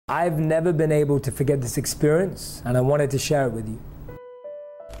I've never been able to forget this experience, and I wanted to share it with you.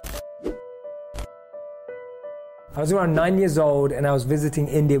 I was around 9 years old and I was visiting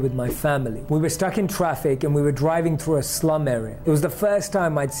India with my family. We were stuck in traffic and we were driving through a slum area. It was the first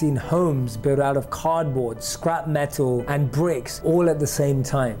time I'd seen homes built out of cardboard, scrap metal and bricks all at the same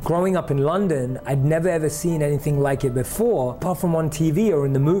time. Growing up in London, I'd never ever seen anything like it before, apart from on TV or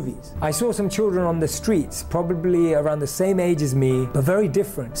in the movies. I saw some children on the streets, probably around the same age as me, but very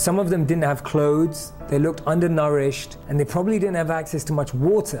different. Some of them didn't have clothes, they looked undernourished, and they probably didn't have access to much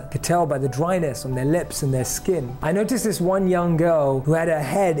water. Could tell by the dryness on their lips and their skin. I noticed this one young girl who had her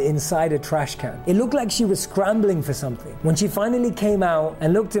head inside a trash can. It looked like she was scrambling for something. When she finally came out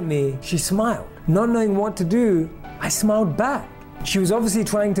and looked at me, she smiled. Not knowing what to do, I smiled back. She was obviously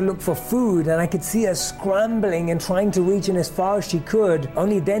trying to look for food, and I could see her scrambling and trying to reach in as far as she could.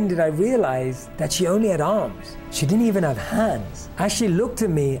 Only then did I realize that she only had arms. She didn't even have hands. As she looked at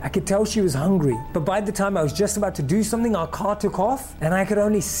me, I could tell she was hungry. But by the time I was just about to do something, our car took off, and I could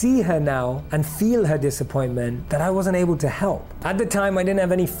only see her now and feel her disappointment that I wasn't able to help. At the time, I didn't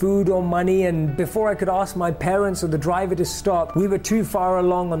have any food or money, and before I could ask my parents or the driver to stop, we were too far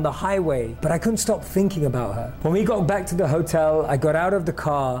along on the highway, but I couldn't stop thinking about her. When we got back to the hotel, I got out of the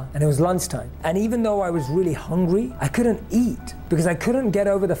car, and it was lunchtime. And even though I was really hungry, I couldn't eat because I couldn't get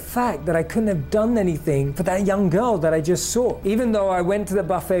over the fact that I couldn't have done anything for that young girl that I just saw. Even though I went to the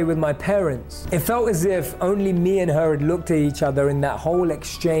buffet with my parents, it felt as if only me and her had looked at each other in that whole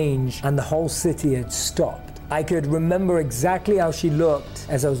exchange and the whole city had stopped. I could remember exactly how she looked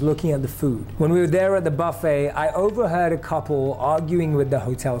as I was looking at the food. When we were there at the buffet, I overheard a couple arguing with the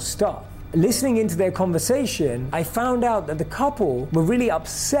hotel staff. Listening into their conversation, I found out that the couple were really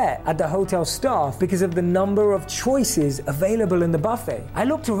upset at the hotel staff because of the number of choices available in the buffet. I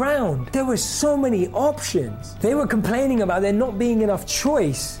looked around. There were so many options. They were complaining about there not being enough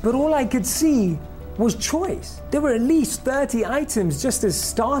choice, but all I could see was choice. There were at least 30 items just as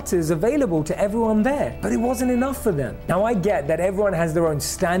starters available to everyone there, but it wasn't enough for them. Now I get that everyone has their own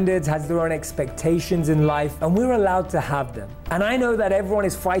standards, has their own expectations in life, and we're allowed to have them. And I know that everyone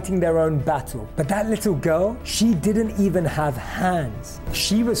is fighting their own battle, but that little girl, she didn't even have hands.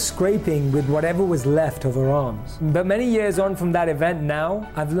 She was scraping with whatever was left of her arms. But many years on from that event now,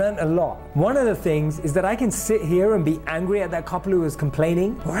 I've learned a lot. One of the things is that I can sit here and be angry at that couple who was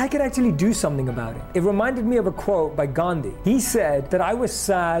complaining, or I could actually do something about it. It reminded me of a quote by Gandhi. He said that I was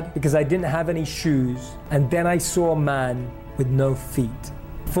sad because I didn't have any shoes, and then I saw a man with no feet.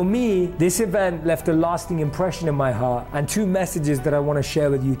 For me, this event left a lasting impression in my heart and two messages that I want to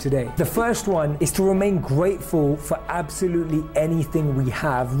share with you today. The first one is to remain grateful for absolutely anything we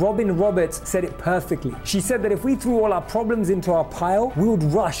have. Robin Roberts said it perfectly. She said that if we threw all our problems into our pile, we would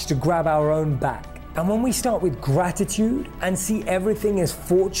rush to grab our own back. And when we start with gratitude and see everything as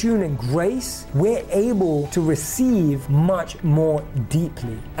fortune and grace, we're able to receive much more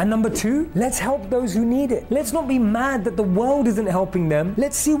deeply. And number two, let's help those who need it. Let's not be mad that the world isn't helping them.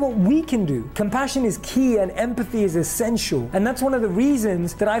 Let's see what we can do. Compassion is key and empathy is essential. And that's one of the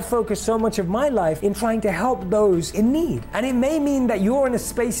reasons that I focus so much of my life in trying to help those in need. And it may mean that you're in a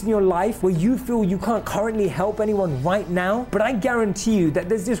space in your life where you feel you can't currently help anyone right now, but I guarantee you that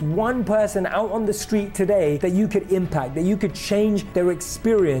there's just one person out on the street today that you could impact, that you could change their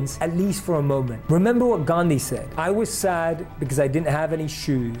experience at least for a moment. Remember what Gandhi said. I was sad because I didn't have any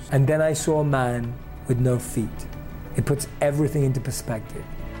shoes, and then I saw a man with no feet. It puts everything into perspective.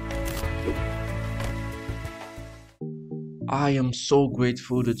 I am so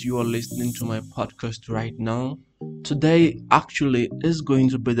grateful that you are listening to my podcast right now. Today actually is going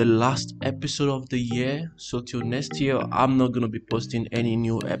to be the last episode of the year, so till next year I'm not going to be posting any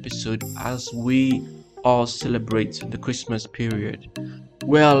new episode as we all celebrate the Christmas period.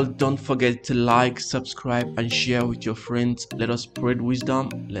 Well, don't forget to like, subscribe and share with your friends. Let us spread wisdom,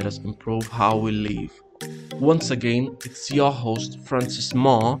 let us improve how we live. Once again, it's your host Francis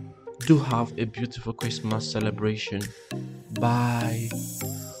Moore. Do have a beautiful Christmas celebration. Bye.